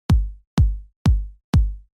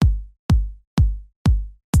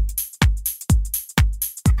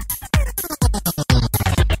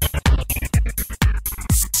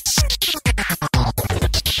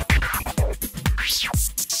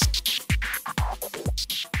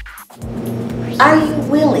are you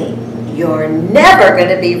willing? You're never going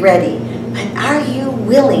to be ready, but are you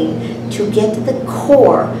willing to get to the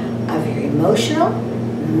core of your emotional,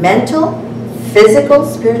 mental, physical,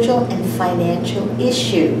 spiritual, and financial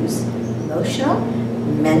issues? Emotional,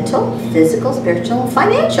 mental, physical, spiritual, and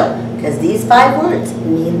financial. Because these 5 words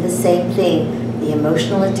mean the same thing. The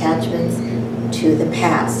emotional attachments to the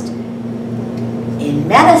past. In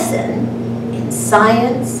medicine, in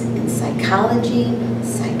science, in psychology,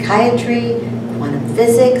 psychiatry, quantum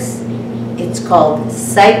physics, it's called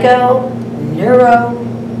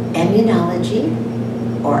psychoneuroimmunology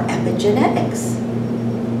or epigenetics.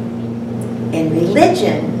 In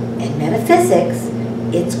religion and metaphysics,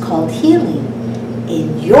 it's called healing.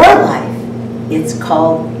 In your life, it's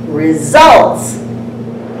called results.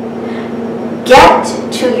 Get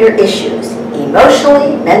to your issues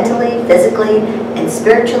emotionally, mentally, physically, and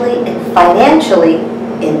spiritually, and financially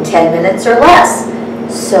in 10 minutes or less,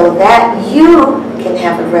 so that you can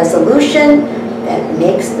have a resolution that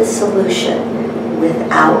makes the solution.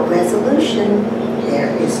 Without resolution,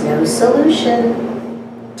 there is no solution.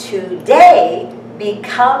 Today,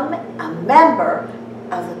 become a member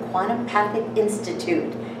of the QuantumPathic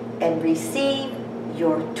Institute and receive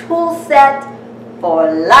your tool set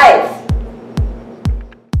for life.